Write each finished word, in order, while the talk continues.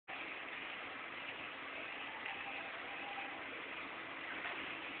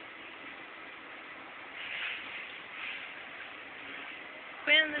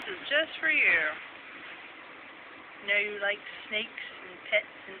Quinn, this is just for you. Know you like snakes and pets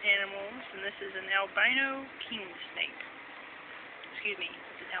and animals, and this is an albino kingsnake. Excuse me,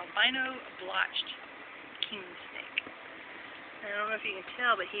 it's an albino blotched kingsnake. I don't know if you can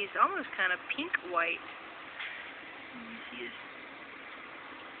tell, but he's almost kind of pink-white. You see his,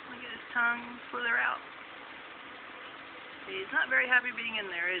 look at his tongue slither out. He's not very happy being in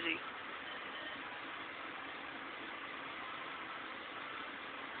there, is he?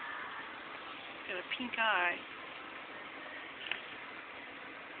 Got a pink eye.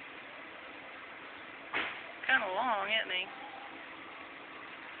 Kind of long, isn't he?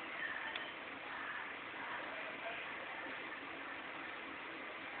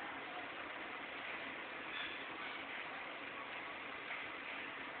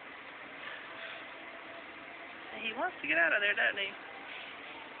 He wants to get out of there, doesn't he?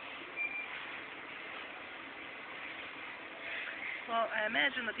 Well, I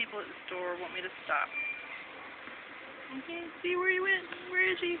imagine the people at the store want me to stop. I can't see where he went. Where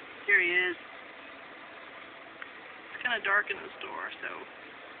is he? Here he is. It's kind of dark in the store, so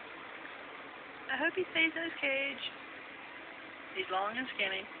I hope he stays in his cage. He's long and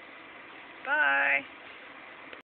skinny. Bye.